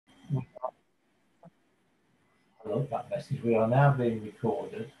look, that message. We are now being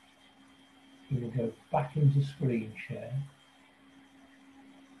recorded. We will go back into screen share.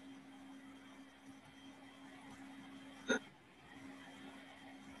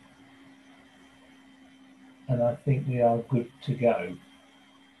 And I think we are good to go.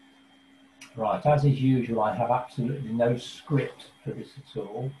 Right, as is usual, I have absolutely no script for this at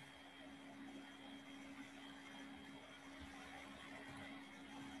all.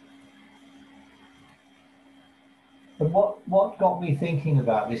 And what got me thinking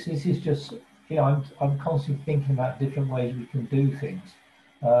about this is just, you know, I'm constantly thinking about different ways we can do things.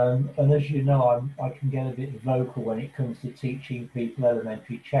 And as you know, I can get a bit vocal when it comes to teaching people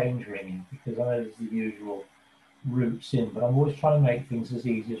elementary change ringing, because I know there's the usual routes in, but I'm always trying to make things as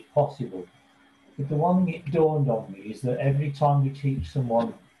easy as possible. But the one thing it dawned on me is that every time we teach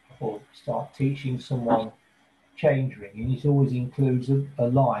someone or start teaching someone change ringing, it always includes a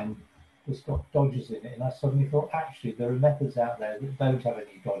line that's got dodgers in it. And I suddenly thought, actually, there are methods out there that don't have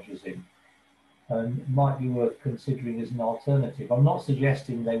any dodgers in, and might be worth considering as an alternative. I'm not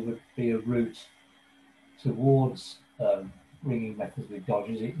suggesting they would be a route towards ringing methods with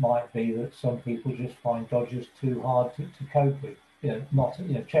dodgers. It might be that some people just find dodgers too hard to cope with.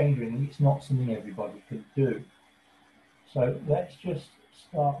 Change ringing, it's not something everybody can do. So let's just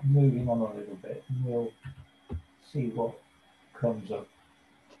start moving on a little bit and we'll see what comes up.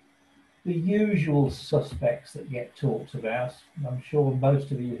 The usual suspects that get talked about, I'm sure most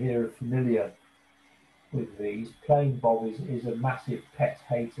of you here are familiar with these. Plain bob is a massive pet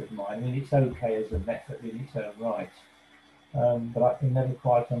hate of mine. I mean, it's okay as a method in its own right, but I can never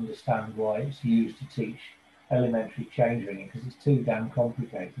quite understand why it's used to teach elementary change ringing, because it's too damn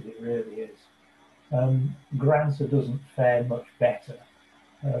complicated. It really is. Grancer doesn't fare much better,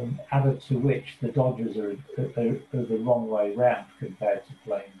 added to which the dodgers are the wrong way round compared to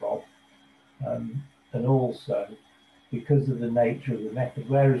plain bob, and also because of the nature of the method,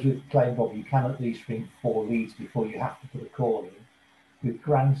 whereas with plain bob you can at least ring 4 leads before you have to put a call in, with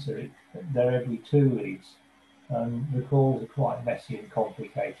Grancer they're every 2 leads. The calls are quite messy and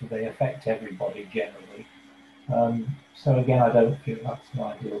complicated. They affect everybody generally. So again, I don't think that's an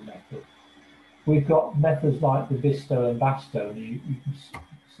ideal method. We've got methods like the Bisto and Basto, and you can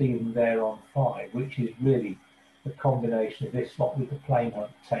see them there on 5, which is really a combination of this lot with the plain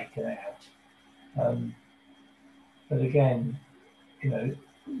hunt taken out. But again, you know,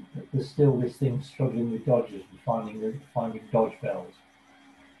 there's still this thing struggling with dodgers and finding dodge bells.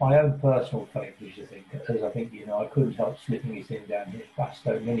 My own personal favourite, as I think you know, I couldn't help slipping it in down here,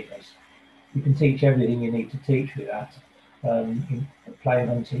 Basto Minimus. You can teach everything you need to teach with that, in plain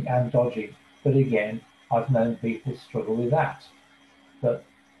hunting and dodging. But again, I've known people struggle with that. But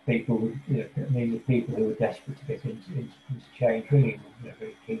people, these are people who are desperate to get into change ringing,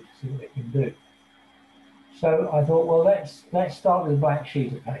 very keen to see what they can do. So I thought, well, let's start with a blank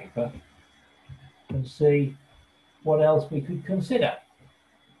sheet of paper and see what else we could consider.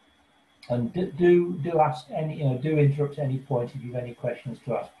 And do ask any, do interrupt at any point if you have any questions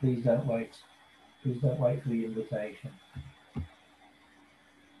to ask. Please don't wait. Please don't wait for the invitation.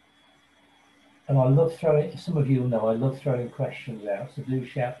 And I love throwing. Some of you will know I love throwing questions out. So do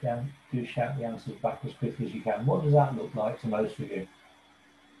shout the answers back as quickly as you can. What does that look like to most of you?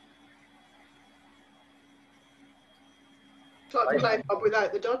 It's like plain bob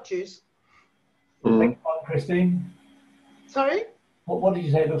without the dodges. Thank you, Christine. Sorry? What did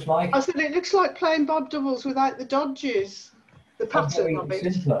you say it looks like? I said it looks like plain bob doubles without the dodges. The pattern of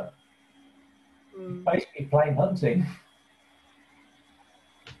it. Simpler. Basically plain hunting.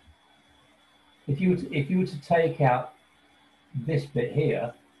 If you were to take out this bit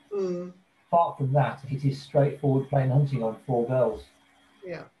here, apart from that, it is straightforward plain hunting on 4 bells.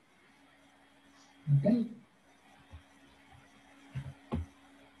 Yeah. Okay.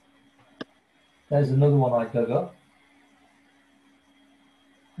 There's another one I dug up,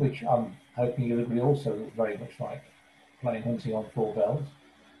 which I'm hoping you'll agree also looks very much like plain hunting on 4 bells.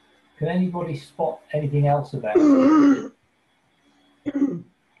 Can anybody spot anything else about it?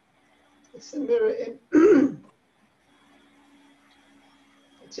 It's a mirror.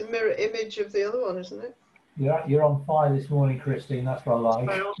 It's a mirror image of the other one, isn't it? You're on fire this morning, Christine. That's what I like.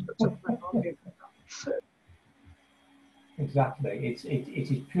 Exactly.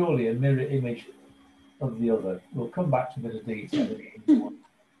 It is purely a mirror image of the other. We'll come back to a bit of detail.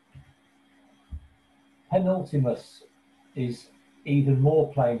 Penultimus is even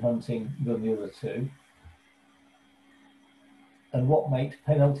more plain hunting than the other 2. And what makes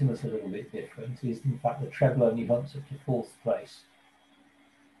penultimus a little bit different is, in fact, the treble only hunts up to 4th place.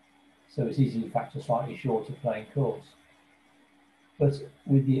 So it is, in fact, a slightly shorter plain course. But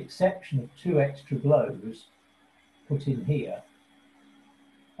with the exception of 2 extra blows, put in here,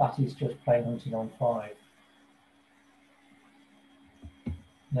 that is just plain hunting on 5.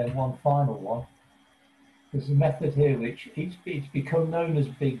 Then one final one. There's a method here which it's become known as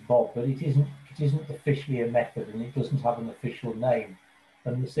Big Bob, but it isn't officially a method, and it doesn't have an official name.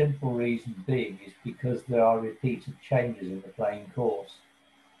 And the simple reason being is because there are repeated changes in the playing course.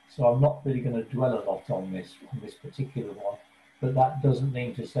 So I'm not really going to dwell a lot on this particular one, but that doesn't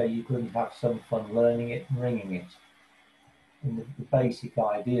mean to say you couldn't have some fun learning it and ringing it. And the basic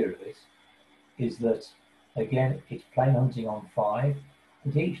idea of this is that, again, it's plain hunting on 5,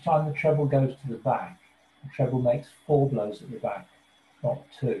 but each time the treble goes to the back, the treble makes 4 blows at the back, not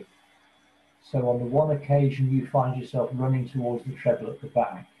 2. So on the one occasion you find yourself running towards the treble at the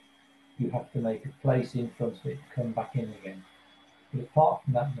back, you have to make a place in front of it to come back in again. But apart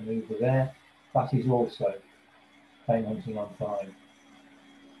from that manoeuvre there, that is also plain hunting on 5.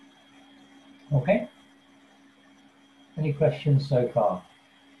 Okay? Any questions so far?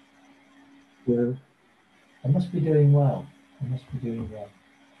 No. I must be doing well. I must be doing well.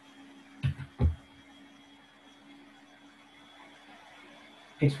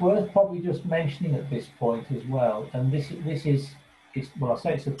 It's worth probably just mentioning at this point as well, and this is, well, I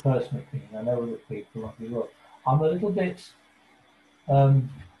say it's a personal opinion. I know other people like me well. I'm a little bit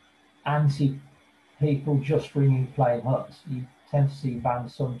anti people just ringing plain hunts. You tend to see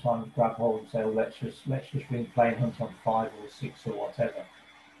bands sometimes grab hold and say, "Oh, let's just ring plain hunt on 5 or 6 or whatever."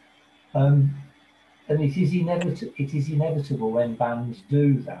 And it is inevitable when bands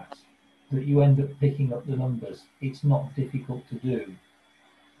do that you end up picking up the numbers. It's not difficult to do.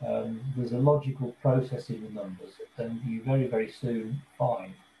 There's a logical process in the numbers, and you very, very soon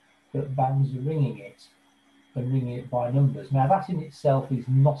find that bands are ringing it and ringing it by numbers. Now, that in itself is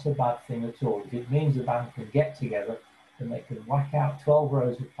not a bad thing at all. It means the band can get together and they can whack out 12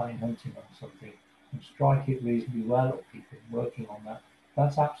 rows of plain hunting on something and strike it reasonably well, or keep it working on that.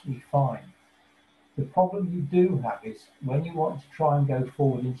 That's absolutely fine. The problem you do have is when you want to try and go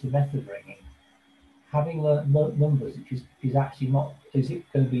forward into method ringing, having learnt numbers is actually not, is it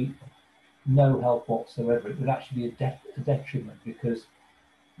going to be no help whatsoever? It would actually be a detriment, because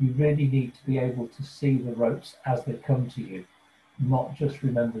you really need to be able to see the ropes as they come to you, not just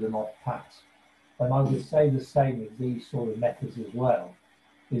remember them off pat. And I would say the same with these sort of methods as well,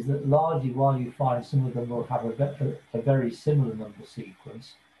 is that largely while you find some of them will have a very similar number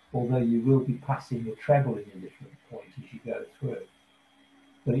sequence, although you will be passing the treble in a different point as you go through.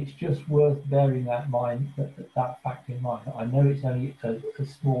 But it's just worth bearing that fact in mind. I know it's only a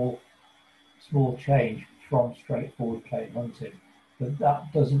small change from straightforward plain hunting, but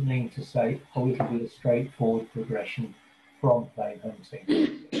that doesn't mean to say, oh, it'll be a straightforward progression from plain hunting.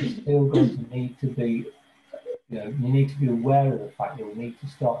 It's still going to need to be, you need to be aware of the fact you'll need to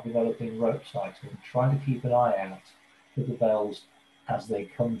start developing rope sight and trying to keep an eye out for the bells as they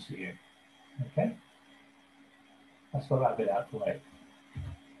come to you. Okay? That's got that bit out of the way.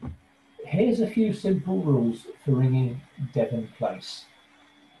 Here's a few simple rules for ringing Devon place.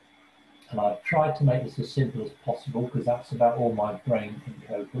 And I've tried to make this as simple as possible because that's about all my brain can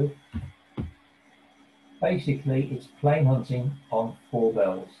cope with. Basically, it's plain hunting on 4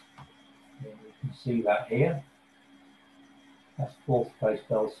 bells. You can see that here. That's 4th place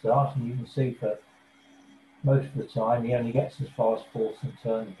bell start, and you can see for most of the time he only gets as far as 4th and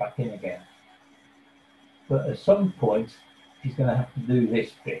turns back in again. But at some point, he's going to have to do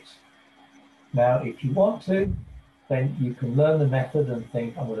this bit. Now, if you want to, then you can learn the method and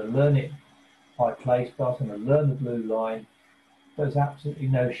think, I'm going to learn it by place start, I'm going to learn the blue line. There's absolutely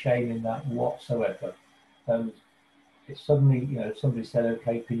no shame in that whatsoever. If suddenly, somebody said,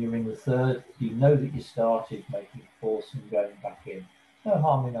 okay, can you ring the 3rd? You know that you started making 4ths and going back in. No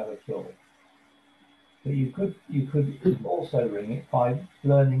harm in that at all. But you could also ring it by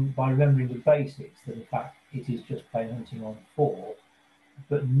remembering the basics, that in fact it is just plain hunting on 4,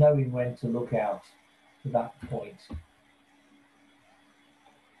 but knowing when to look out for that point.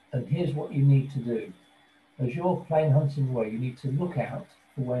 And here's what you need to do. As you're plain hunting away, you need to look out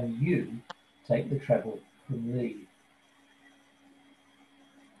for when you take the treble from lead.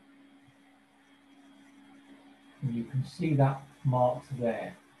 And you can see that marked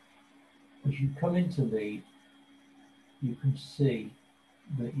there. As you come into lead, you can see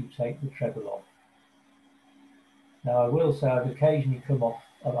that you take the treble off. Now, I will say I've occasionally come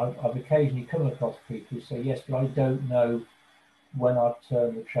across people who say, yes, but I don't know when I've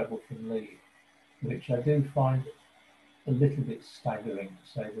turned the treble from lead, which I do find a little bit staggering,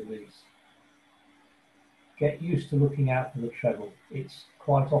 to say the least. Get used to looking out for the treble. It's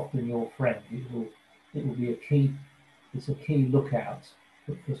quite often your friend. It will be a key lookout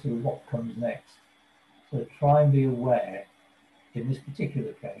for sort of what comes next. So try and be aware, in this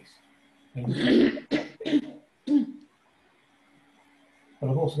particular case, but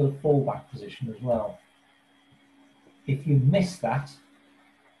I've also got a fallback position as well. If you miss that,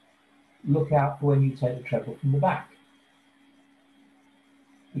 look out for when you take the treble from the back,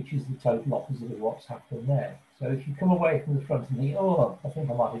 which is the total opposite of what's happened there. So if you come away from the front and think, oh, I think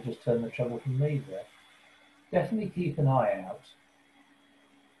I might have just turned the treble from me there, definitely keep an eye out.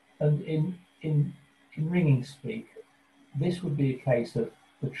 And in ringing speak, this would be a case of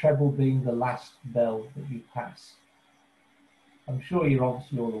the treble being the last bell that you pass. I'm sure you're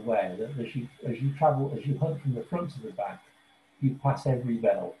obviously all aware that as you hunt from the front to the back, you pass every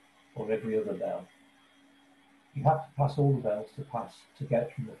bell or every other bell. You have to pass all the bells to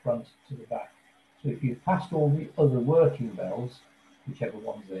get from the front to the back. So if you've passed all the other working bells, whichever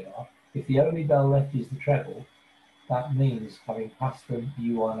ones they are, if the only bell left is the treble, that means having passed them,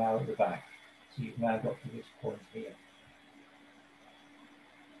 you are now at the back. So you've now got to this point here.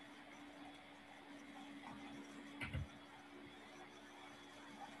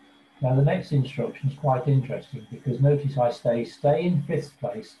 Now the next instruction is quite interesting because notice I stay in 5th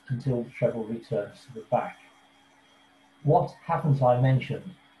place until the treble returns to the back. What haven't I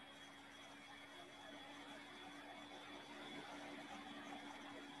mentioned?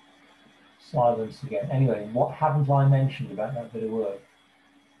 Silence again. Anyway, what haven't I mentioned about that bit of work?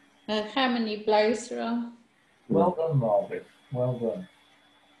 How many blows there are? Well done, Margaret. Well done.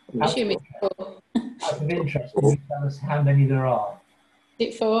 I assume it's 4. Out of interest, can you tell us how many there are?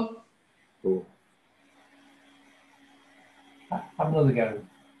 Is it 4? 4. Have another go.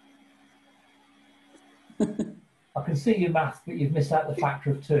 I can see your maths, but you've missed out the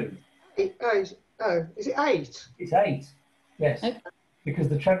factor of 2. Is it 8? It's 8, yes. Okay. Because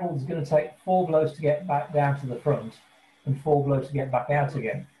the treble is going to take 4 blows to get back down to the front and 4 blows to get back out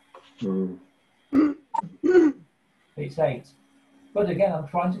again. It's 8. But again, I'm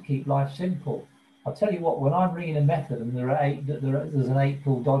trying to keep life simple. I'll tell you what, when I'm ringing a method and there's an 8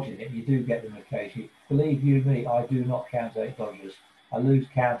 pull dodge in it, you do get them occasionally. Believe you me, I do not count 8 dodges. I lose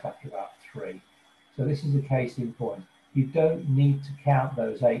count after about 3. So this is a case in point. You don't need to count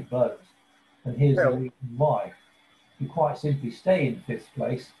those 8 blows. And here's the reason why. You quite simply stay in 5th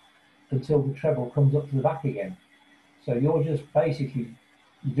place until the treble comes up to the back again. So you're just basically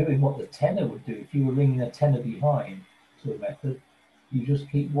doing what the tenor would do if you were ringing a tenor behind to a method. You just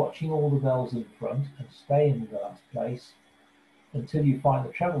keep watching all the bells in front and stay in the last place until you find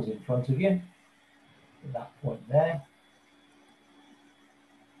the trebles in front of you. At that point there.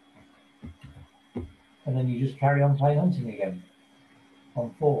 And then you just carry on plain hunting again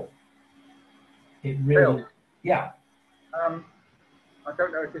on 4. It really, Bill, yeah. I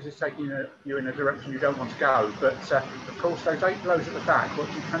don't know if this is taking you in a direction you don't want to go, but of course those 8 blows at the back,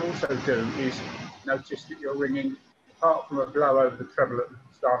 what you can also do is notice that you're ringing, apart from a blow over the treble at the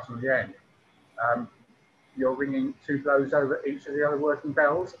start and the end, you're ringing 2 blows over each of the other working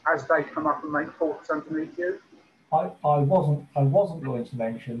bells as they come up and make fourths underneath you. I wasn't going to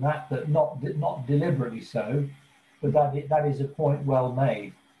mention that, but not deliberately so, but that is a point well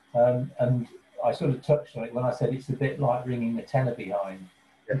made, and I sort of touched on it when I said it's a bit like ringing a tenor behind,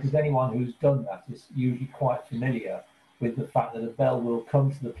 because anyone who's done that is usually quite familiar with the fact that a bell will come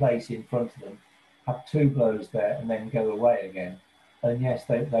to the place in front of them, have 2 blows there, and then go away again. And yes,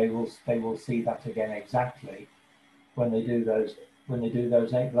 they will see that again exactly when they do those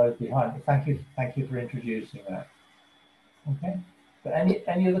 8 blows behind. But thank you for introducing that. Okay. But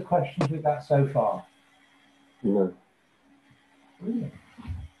any other questions with that so far? No. Brilliant.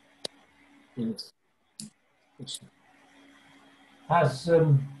 Yes. As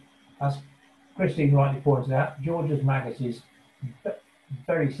Christine rightly pointed out, George's maggot is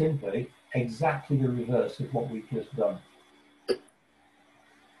very simply exactly the reverse of what we've just done.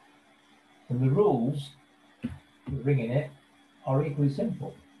 And the rules for ringing it are equally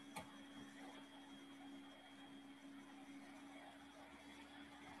simple.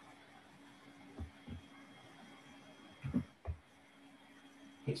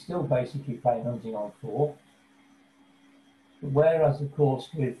 It's still basically plain hunting on 4. Whereas, of course,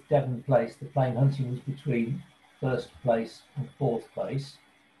 with Devon Place, the plain hunting was between 1st place and 4th place.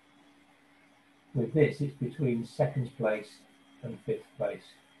 With this, it's between 2nd place and 5th place.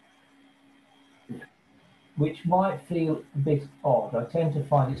 Which might feel a bit odd. I tend to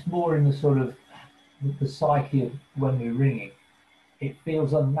find it's more in the sort of the psyche of when we're ringing. It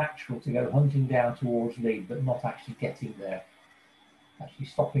feels unnatural to go hunting down towards lead, but not actually getting there. Actually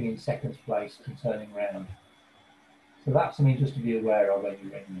stopping in 2nd place and turning round. So that's something just to be aware of when you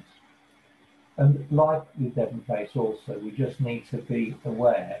ring this. And like with Devon Place also, we just need to be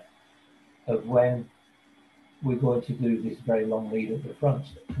aware of when we're going to do this very long lead at the front.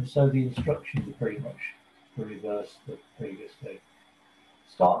 And so the instructions are pretty much the reverse of previously.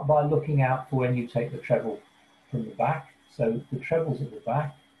 Start by looking out for when you take the treble from the back. So the treble's at the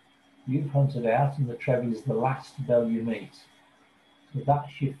back, you've hunted out, and the treble is the last bell you meet. So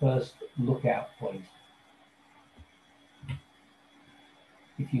that's your first lookout point.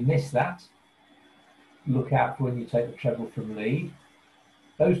 If you miss that, look out for when you take the treble from lead.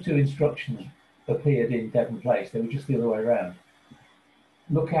 Those two instructions appeared in Devon Place, they were just the other way around.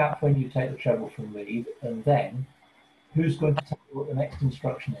 Look out when you take the treble from lead, and then who's going to tell you what the next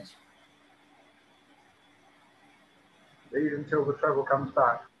instruction is? Lead until the treble comes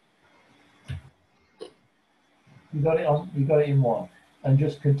back. You got it on. You got it in one, and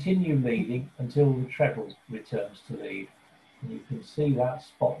just continue leading until the treble returns to lead. And you can see that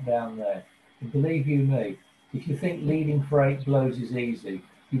spot down there. And believe you me, if you think leading for 8 blows is easy,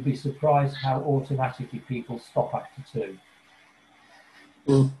 you'd be surprised how automatically people stop after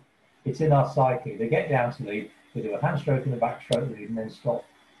 2. It's in our psyche. They get down to lead, they do a hand stroke and a back stroke lead, and then stop.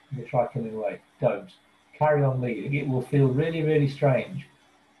 And they try coming away. Don't. Carry on leading. It will feel really, really strange.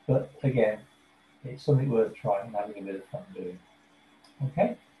 But again, it's something worth trying and having a bit of fun doing.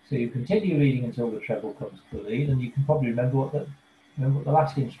 Okay? So you continue leading until the treble comes to the lead, and you can probably remember what the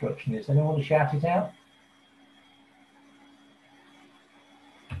last instruction is. Anyone want to shout it out?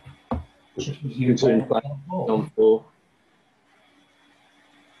 This was you playing on 4.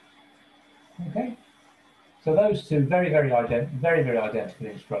 Okay. So those two very identical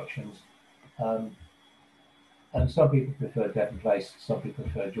instructions. And some people prefer Devon Place, some people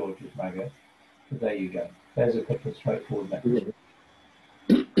prefer George's Maggot. But there you go. There's a couple of straightforward methods.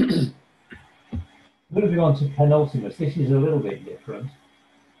 Moving on to penultimate, this is a little bit different,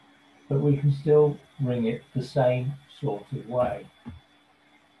 but we can still ring it the same sort of way.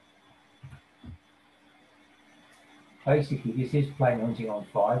 Basically, this is plain hunting on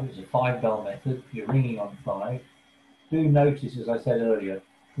 5. It's a 5-bell method. You're ringing on 5. Do notice, as I said earlier,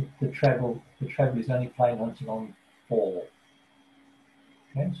 the treble is only plain hunting on 4.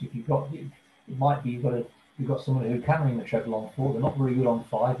 Okay, so if you've got it might be you've got someone who can ring the treble on 4. They're not very good on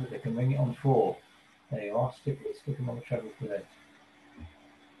 5, but they can ring it on 4. There you are. Stick them on the treble for this.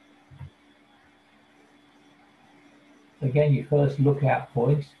 Again, your first lookout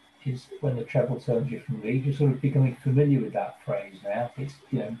point is when the treble turns you from lead. You're sort of becoming familiar with that phrase now. It's,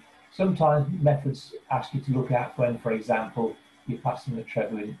 you know, sometimes methods ask you to look out when, for example, you're passing the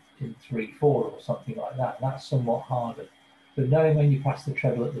treble in 3/4 or something like that. That's somewhat harder. But knowing when you pass the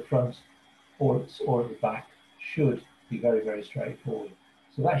treble at the front or at the back should be very, very straightforward.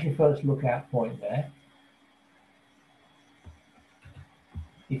 So that's your first lookout point there.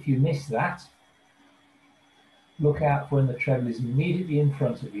 If you miss that, look out for when the treble is immediately in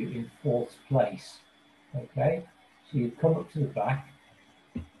front of you in 4th place. Okay, so you come up to the back,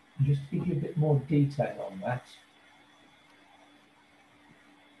 and just to give you a bit more detail on that,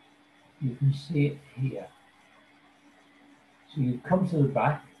 you can see it here. So you come to the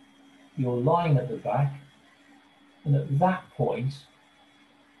back, you're lying at the back, and at that point,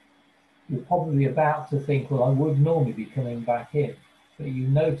 you're probably about to think, well, I would normally be coming back in. But you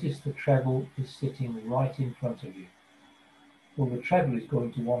notice the treble is sitting right in front of you. Well, the treble is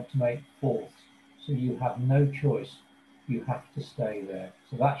going to want to make 4th, so you have no choice. You have to stay there.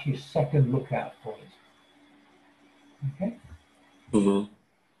 So that's your second lookout point. Okay? Mm-hmm.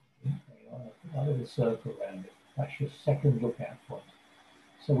 A little circle around it. That's your second lookout point.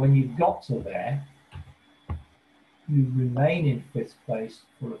 So when you've got to there, you remain in 5th place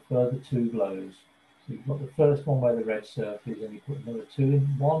for a further 2 blows. So you've got the first one where the red circle is, and you put another 2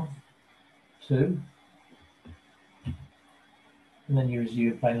 in. 1, 2, and then you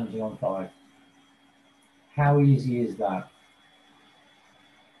resume plain hunting on 5. How easy is that?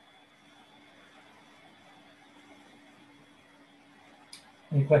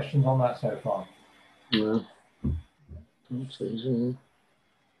 Any questions on that so far? No. That's easy.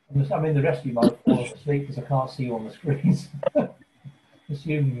 I mean, the rest of you might have fallen asleep because I can't see you on the screens.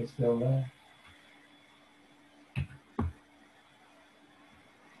 Assuming you're still there.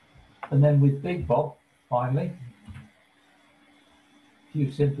 And then with Big Bob, finally, a few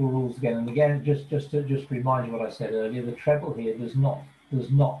simple rules again. And again, just to remind you what I said earlier, the treble here does not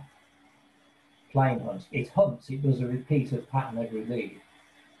plain hunt. It hunts. It does a repeat of pattern every lead.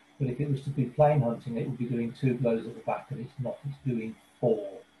 But if it was to be plain hunting, it would be doing 2 blows at the back, and it's not. It's doing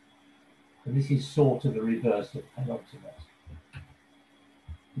 4. And this is sort of a reverse of penultimate.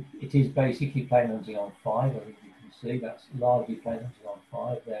 It is basically plain hunting on 5. I think you can see that's largely plain hunting on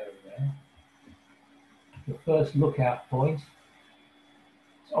 5 there and there. The first lookout point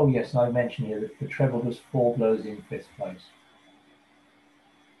Oh yes, and I mentioned here that the treble does 4 blows in 5th place.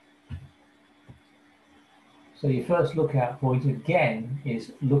 So your first lookout point again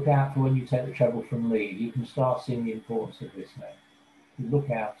is look out for when you take the treble from lead. You can start seeing the importance of this now. You look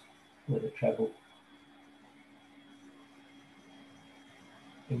out for the treble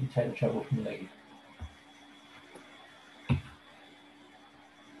when you take the treble from lead.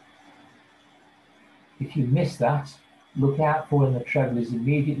 If you miss that, look out for when the treble is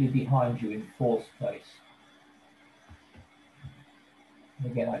immediately behind you in 4th place.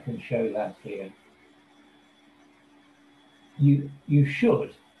 And again, I can show that here. You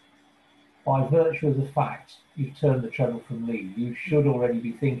should, by virtue of the fact you've turned the treble from lead, you should already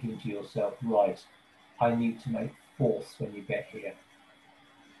be thinking to yourself, right, I need to make 4th when you get here.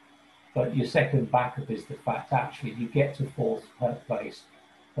 But your second backup is the fact actually you get to 4th place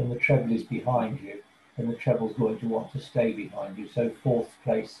and the treble is behind you, and the treble's going to want to stay behind you. So 4th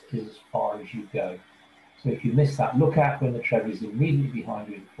place is as far as you go. So if you miss that, look out when the treble is immediately behind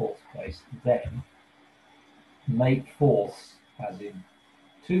you in 4th place, then make 4ths, as in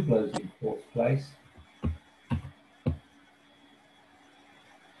 2 blows in 4th place,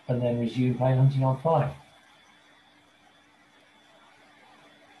 and then resume playing hunting on 5.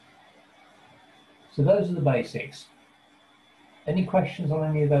 So those are the basics. Any questions on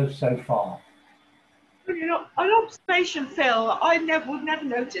any of those so far? You know, on observation, Phil, I would never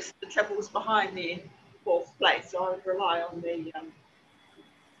notice the treble was behind me in 4th place, so I would rely on the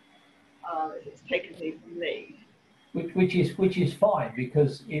if it's taken me from lead. Which is fine,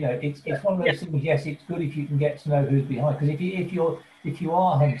 because you know it's one of those things. Yes, it's good if you can get to know who's behind, because if you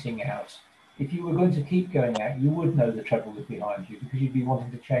are hunting out, if you were going to keep going out, you would know the treble was behind you because you'd be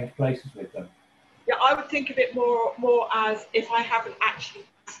wanting to change places with them. Yeah, I would think of it more as if I haven't actually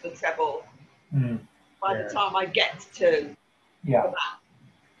passed the treble by the time I get to yeah.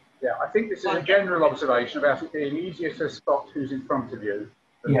 Yeah, I think this is a general observation about it being easier to spot who's in front of you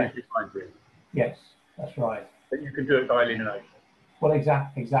than who's behind you. Yes, that's right. But you can do it by elimination. Well,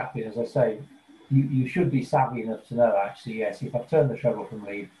 exactly. As I say, you should be savvy enough to know actually, yes, if I've turned the treble from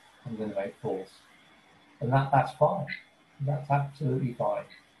lead, I'm going to make 4ths, and that's fine. That's absolutely fine.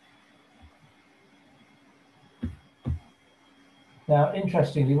 Now,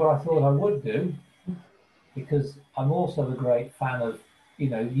 interestingly, what I thought I would do, because I'm also a great fan of, you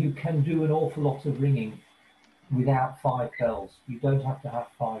know, you can do an awful lot of ringing without 5 bells. You don't have to have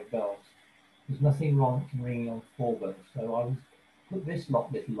 5 bells. There's nothing wrong in ringing on 4 bells. So I will put this little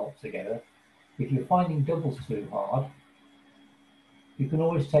lot together. If you're finding doubles too hard, you can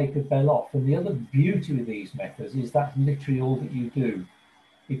always take a bell off. And the other beauty with these methods is that's literally all that you do.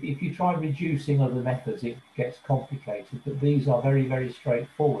 If you try reducing other methods, it gets complicated, but these are very, very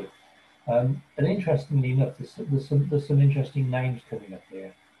straightforward. And interestingly enough, there's some interesting names coming up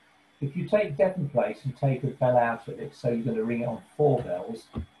here. If you take Devon Place and take a bell out of it, so you're going to ring it on 4 bells,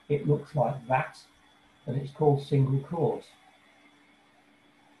 it looks like that, and it's called single chords.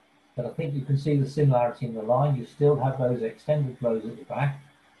 But I think you can see the similarity in the line. You still have those extended blows at the back,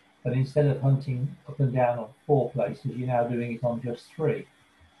 but instead of hunting up and down on 4 places, you're now doing it on just 3.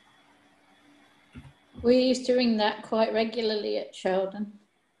 We used to ring that quite regularly at Sheldon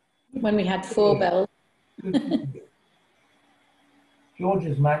when we had 4 bells.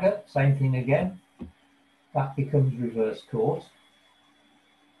 George's maggot, same thing again. That becomes reverse chord.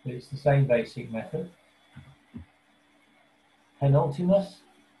 But it's the same basic method. Penultimus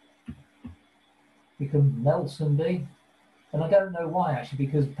becomes Nelsonby. And I don't know why actually,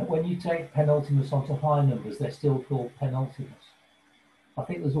 because when you take penultimus onto high numbers, they're still called penultimus. I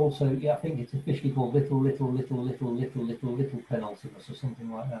think there's also, I think it's officially called little penultimus or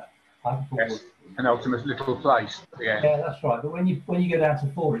something like that. Yes, penultimus little place. Yeah, that's right. But when you go down to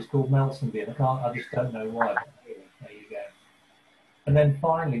 4, it's called Nelsonby, and I just don't know why. But there you go. And then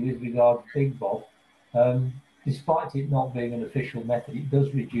finally, with regard to Big Bob, despite it not being an official method, it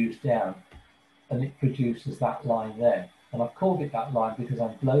does reduce down, and it produces that line there. And I've called it that line because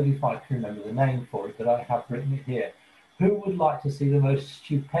I'm blowed if I can remember the name for it, but I have written it here. Who would like to see the most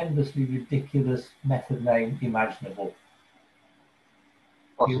stupendously ridiculous method name imaginable?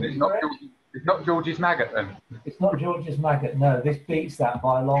 It's not George's maggot then? It's not George's maggot, no. This beats that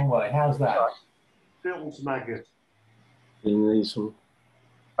by a long way. How's that? Right. Phil's maggot.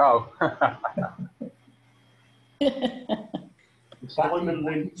 Oh. Simon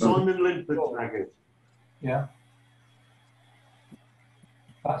Limpert maggot. Yeah.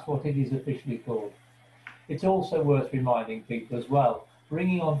 That's what it is officially called. It's also worth reminding people as well,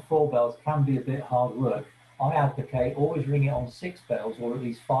 ringing on 4 bells can be a bit hard work. I advocate always ring it on 6 bells or at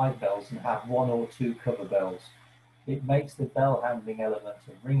least 5 bells and have 1 or 2 cover bells. it makes the bell handling element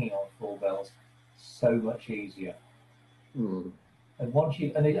of ringing on 4 bells so much easier. Mm. And once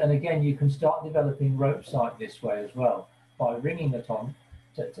you, and again, you can start developing rope sight this way as well by ringing it on.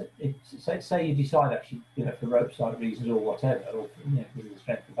 Say you decide actually, you know, for rope sight reasons or whatever, or you know, because of the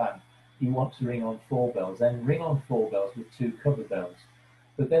strength of the band, you want to ring on 4 bells. Then ring on 4 bells with 2 cover bells.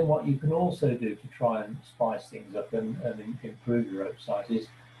 But then what you can also do to try and spice things up and improve your rope sight is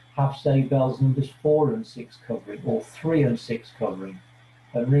have, say, bells numbers 4 and 6 covering, or 3 and 6 covering,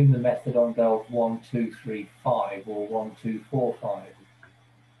 and ring the method on bells 1, 2, 3, 5, or 1, 2, 4, 5.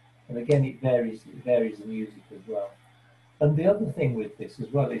 And again, it varies the music as well. And the other thing with this as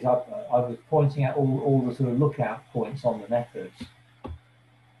well is I was pointing out all the sort of lookout points on the methods.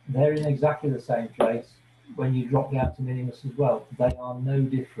 They're in exactly the same place when you drop down to minimus as well. They are no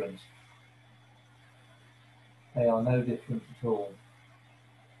different. They are no different at all.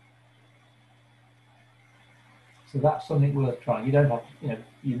 So that's something worth trying. You don't have to, you know,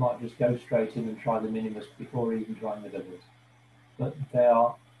 you might just go straight in and try the minimus before even trying the doubles. But they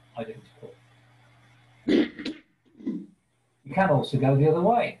are identical. You can also go the other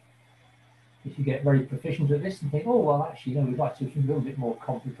way. If you get very proficient at this and think, oh, well, actually, you know, we'd like to do something a little bit more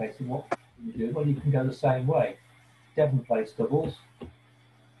complicated. What can you do? Well, you can go the same way. Devon plates doubles.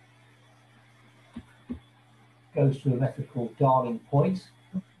 Goes to a method called Darling Point.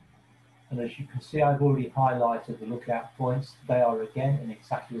 And as you can see, I've already highlighted the lookout points. They are again in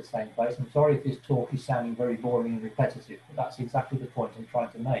exactly the same place. I'm sorry if this talk is sounding very boring and repetitive, but that's exactly the point I'm trying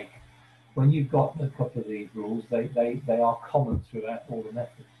to make. When you've got a couple of these rules, they are common throughout all the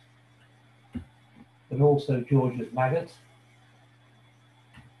methods. But also George's maggot.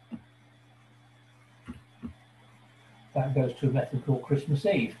 That goes to a method called Christmas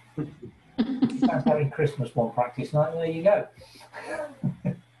Eve. Sounds having Christmas one practice night, and there you go.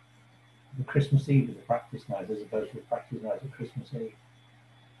 The Christmas Eve is a practice night as opposed to a practice night at Christmas Eve.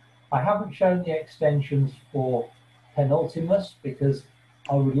 I haven't shown the extensions for penultimus because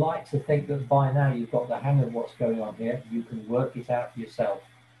I would like to think that by now you've got the hang of what's going on here. You can work it out for yourself.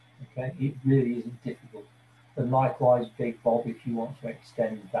 Okay, it really isn't difficult. And likewise, Big Bob, if you want to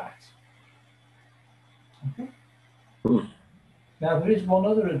extend that. Okay. Now there is one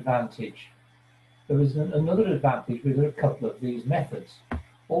other advantage. There is another advantage with a couple of these methods.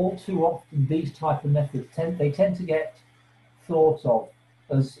 All too often, these type of methods tend to get thought of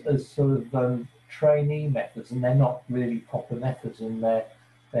as sort of trainee methods, and they're not really proper methods, and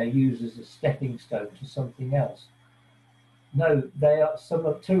they're used as a stepping stone to something else. No, they are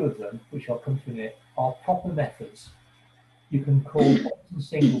two of them, which I'll come to in a minute, are proper methods. You can call points and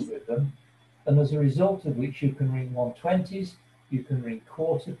singles with them, and as a result of which you can ring 120s, you can ring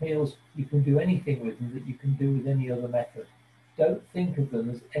quarter peals, you can do anything with them that you can do with any other method. Don't think of them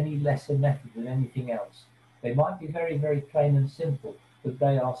as any lesser method than anything else. They might be very, very plain and simple, but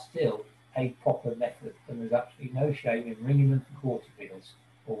they are still a proper method, and there's absolutely no shame in ringing them for quarter peals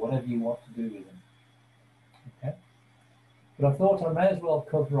or whatever you want to do with them. Okay. But I thought I may as well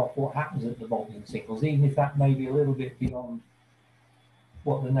cover off what happens at the bobbing and singles, even if that may be a little bit beyond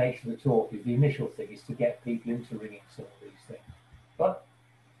what the nature of the talk is. The initial thing is to get people into ringing some of these things. But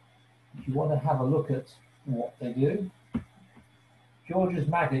if you want to have a look at what they do, George's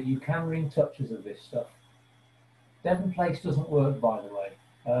maggot, you can ring touches of this stuff. Devon Place doesn't work, by the way.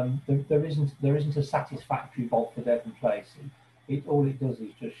 There isn't a satisfactory bob for Devon Place. All it does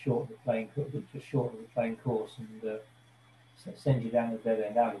is just shorten the playing course and send you down the dead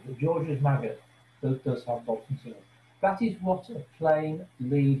end alley. But George's maggot does have bobs and singles. That is what a plain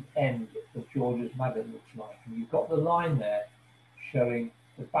lead end of George's maggot looks like. And you've got the line there showing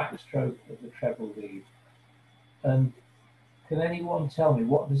the backstroke of the treble lead. And can anyone tell me,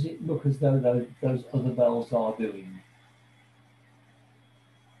 what does it look as though those other bells are doing?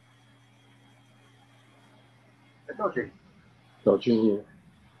 They're dodging. Dodging,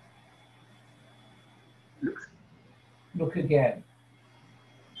 yeah. Look again.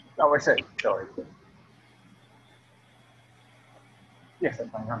 Oh, I see. Sorry. Yes, they're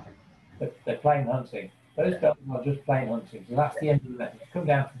playing hunting. They're plain hunting. Those bells are just plain hunting. So that's the end of the method. Come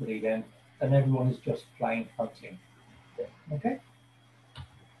down to the lead end, and everyone is just plain hunting. Okay?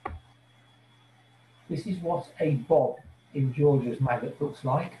 This is what a bob in George's maggot looks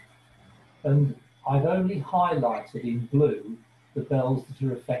like. And I've only highlighted in blue the bells that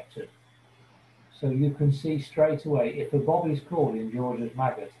are affected. So you can see straight away, if a bob is called in George's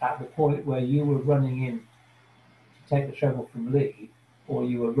maggot at the point where you were running in to take the treble from lead, or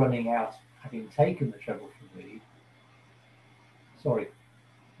you were running out having taken the treble from lead, sorry,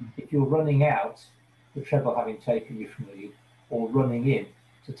 if you're running out, the treble having taken you from lead, or running in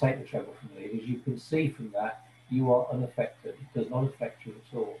to take the treble from lead, as you can see from that, you are unaffected. It does not affect you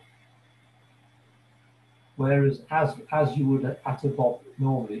at all. Whereas as you would at a bob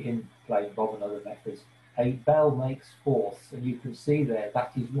normally in plain bob and other methods, a bell makes fourths, and you can see there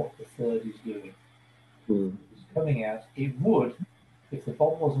that is what the third is doing. It's coming out. It would, if the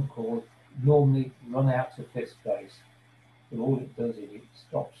bob wasn't called, normally run out to fifth place. But all it does is it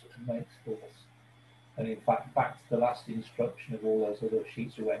stops and makes fourths. And in fact, back to the last instruction of all those other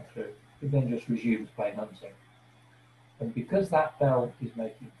sheets we went through, it then just resumes plain hunting. And because that bell is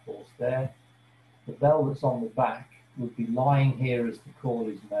making fourths there, the bell that's on the back would be lying here as the call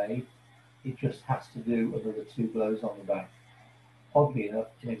is made. It just has to do another 2 blows on the back. Oddly enough,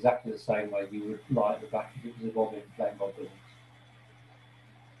 in exactly the same way you would lie at the back if it was a bob in plain bob rhythms.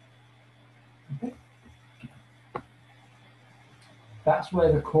 Okay. That's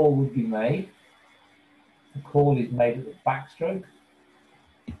where the call would be made. The call is made at the backstroke.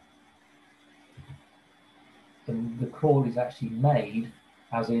 And the call is actually made,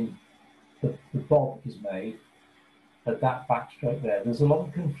 as in the bob is made at that backstroke there. There's a lot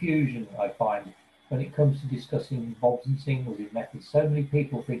of confusion, I find, when it comes to discussing bobs and singles in methods. So many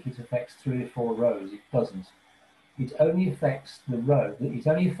people think it affects 3 or 4 rows. It doesn't. It only affects the row. It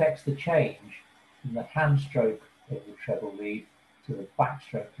only affects the change from the hand stroke of the treble lead to the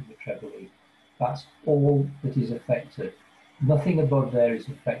backstroke of the treble lead. That's all that is affected. Nothing above there is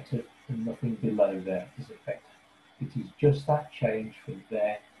affected, and nothing below there is affected. It is just that change from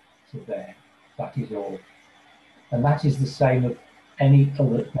there to there. That is all. And that is the same of any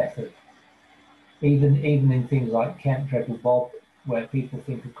other method. Even in things like Kent treble bob, where people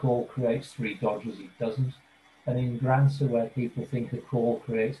think a call creates 3 dodges, it doesn't. And in Grancer, where people think a call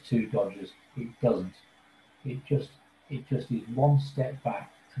creates 2 dodges, it doesn't. It just is one step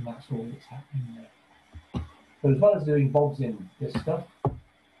back, and that's all that's happening there. But as well as doing bobs in this stuff,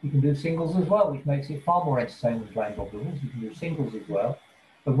 you can do singles as well, which makes it far more entertaining than playing bob doubles. You can do singles as well.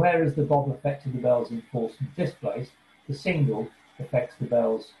 And whereas the bob affected the bells in fourths and fifth place, the single affects the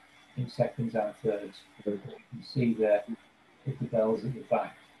bells in seconds and thirds. You can see there that the bells at the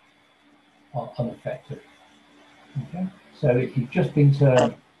back are unaffected. Okay? So if you've just been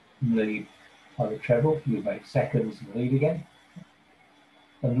turned from lead by the treble, you make seconds and lead again.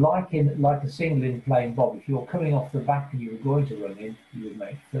 And like a single in plain bob, if you're coming off the back and you were going to run in, you would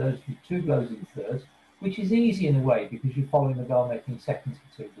make thirds with 2 blows in thirds, which is easy in a way because you're following the bell making seconds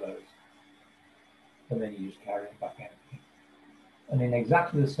for 2 blows. And then you just carry it back out again. And in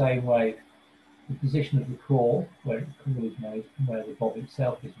exactly the same way, the position of the call, where the call is made and where the bob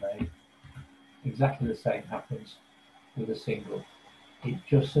itself is made, exactly the same happens with a single. It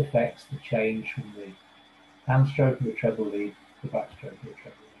just affects the change from the hand stroke of the treble lead to the backstroke of the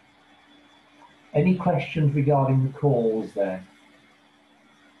treble lead. Any questions regarding the calls there?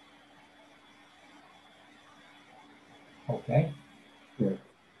 Okay. Yeah.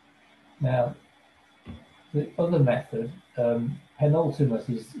 Now, the other method, penultimate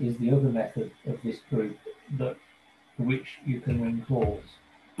is the other method of this group for which you can ring calls.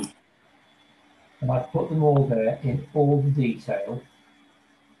 And I've put them all there in all the detail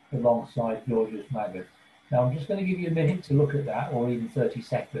alongside George's maggot. Now I'm just going to give you a minute to look at that, or even 30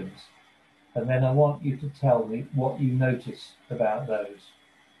 seconds, and then I want you to tell me what you notice about those.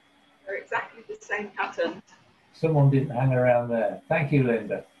 They're exactly the same pattern. Someone didn't hang around there. Thank you,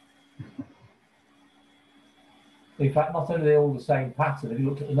 Linda. In fact, not only are they all the same pattern, if you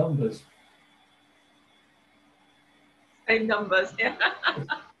looked at the numbers, Same numbers, yeah.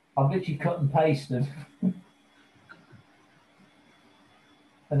 I've literally cut and pasted.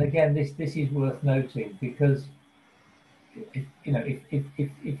 And again, this is worth noting because if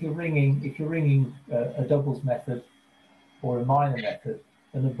you're ringing a doubles method or a minor method,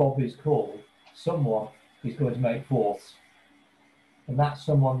 and a bob is called, someone is going to make fourths, and that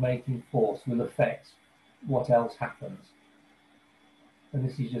someone making fourths will affect what else happens. And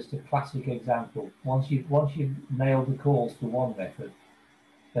this is just a classic example. Once you've nailed the calls for one method,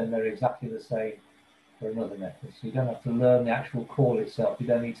 then they're exactly the same for another method. So you don't have to learn the actual call itself. You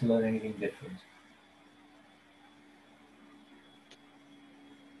don't need to learn anything different.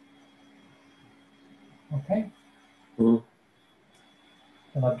 Okay. Mm.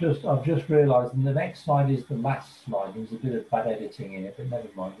 And I've just realised, and the next slide is the last slide. There's a bit of bad editing in it, but never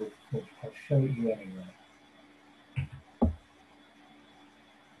mind. I'll show it you anyway.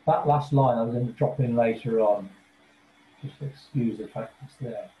 That last line I was going to drop in later on. Just excuse the fact it's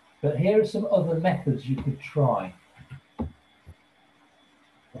there. But here are some other methods you could try.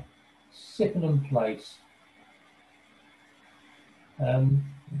 Sypenham Place.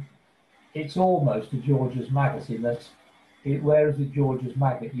 It's almost a George's maggot in that Whereas with George's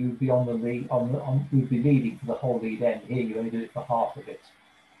maggot, you would be on the lead, you'd be leading for the whole lead end. Here, you only do it for half of it.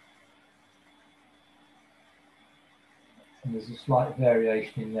 And there's a slight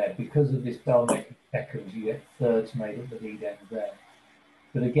variation in there. Because of this bell making seconds, you get thirds made at the lead end there.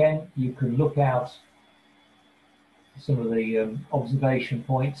 But again, you can look out some of the observation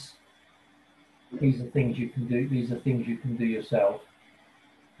points. These are things you can do. These are things you can do yourself.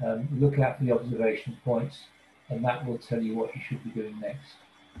 Look out for the observation points, and that will tell you what you should be doing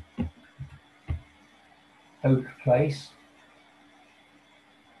next. Oak place,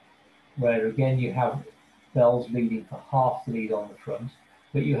 where again you have bells leading for half the lead on the front,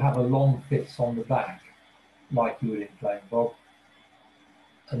 but you have a long fifths on the back, like you would in plain bob,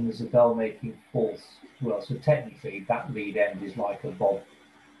 and there's a bell making fourths as well. So technically, that lead end is like a bob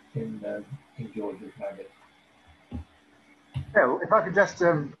in George's maggot. Yeah, if I could just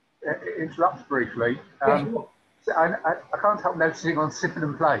interrupt briefly. Yeah, sure. So I can't help noticing on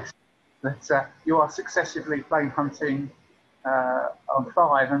Sippenham Place that you are successively plain hunting on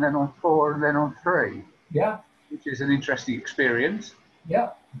 5 and then on 4 and then on 3. Yeah. Which is an interesting experience. Yeah.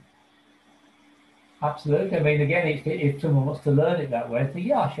 Absolutely. I mean, again, if someone wants to learn it that way, I think,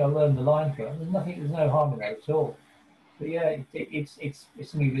 yeah, I shall learn the line for it. There's no harm in that at all. But yeah, it's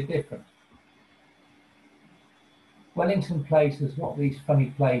something a bit different. Wellington Place has got these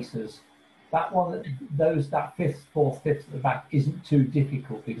funny places. That one, that fifth, fourth, fifth at the back isn't too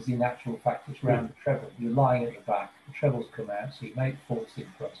difficult because in actual fact it's round the treble. You're lying at the back, the trebles come out, so you make fourths in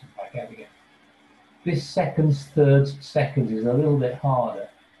front and back out again. This seconds, thirds, seconds is a little bit harder.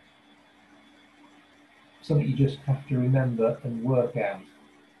 Something you just have to remember and work out.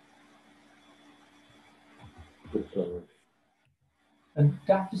 And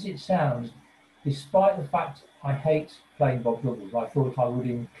daft as it sounds, despite the fact I hate playing bob doubles, I thought I would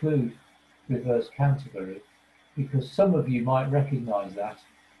include reverse Canterbury because some of you might recognise that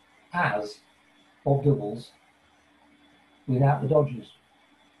as bob doubles without the dodgers.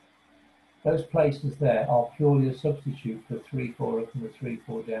 Those places there are purely a substitute for 3-4 up and the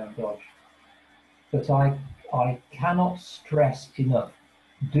 3-4 down dodge. But I cannot stress enough,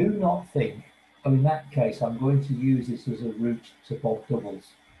 do not think, oh, in that case, I'm going to use this as a route to bob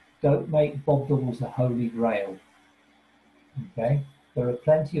doubles. Don't make bob doubles the holy grail. Okay? There are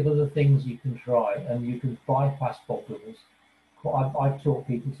plenty of other things you can try, and you can bypass bob doubles. I've taught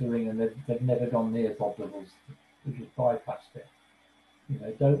people to ring, and they've never gone near bob doubles. They've just bypassed it. You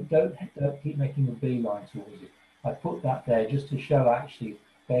know, don't keep making a beeline towards it. I put that there just to show actually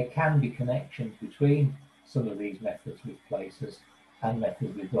there can be connections between some of these methods with places and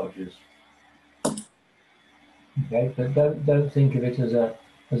methods with dodgers. Okay, but don't think of it as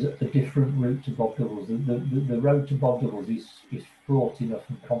a different route to bob doubles. The road to bob doubles is fraught enough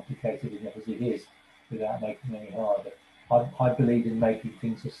and complicated enough as it is without making it any harder. I believe in making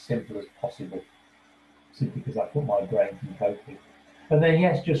things as simple as possible, simply because that's what my brain can cope with. And then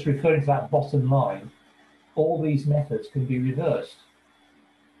yes, just referring to that bottom line, all these methods can be reversed.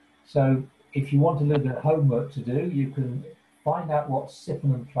 So if you want a little bit of homework to do, you can find out what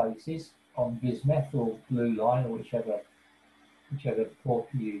Sippenham Place is on bismuth or blue line or whichever portal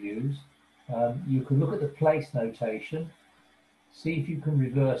you use. You can look at the place notation, see if you can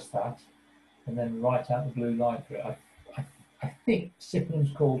reverse that, and then write out the blue line for it. I think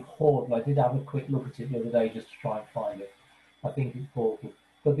Sippenham's called Hordle. I did have a quick look at it the other day just to try and find it. I think it's Hordle.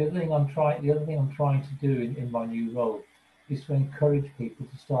 But the other thing I'm trying to do in my new role is to encourage people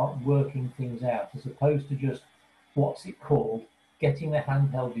to start working things out, as opposed to just what's it called, getting their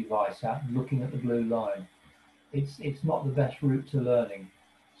handheld device out and looking at the blue line. It's not the best route to learning.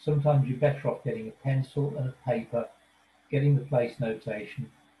 Sometimes you're better off getting a pencil and a paper, getting the place notation,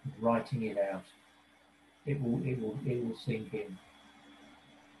 and writing it out. It will sink in.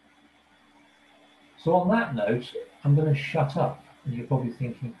 So on that note, I'm going to shut up, and you're probably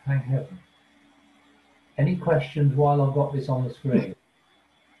thinking, thank heaven. Any questions while I've got this on the screen?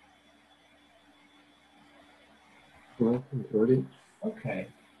 Well, ready. Okay.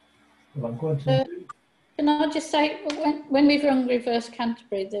 Well, I'm going to. Can I just say, when we've run reverse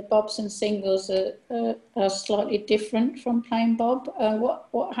Canterbury, the bobs and singles are slightly different from plain bob.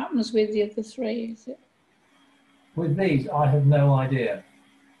 What happens with the other three? Is it? With these, I have no idea.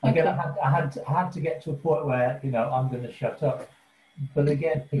 Again, Okay. I had to get to a point where, you know, I'm going to shut up. But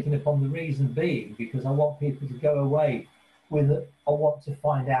again, picking up on the reason being, because I want people to go away with it. I want to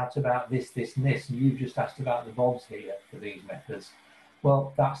find out about this, and this. And you've just asked about the bobs here for these methods.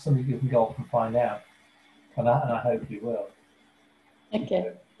 Well, that's something you can go off and find out. And I hope you will.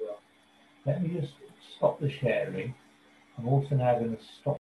 Okay. Let me just stop the sharing. I'm also now going to stop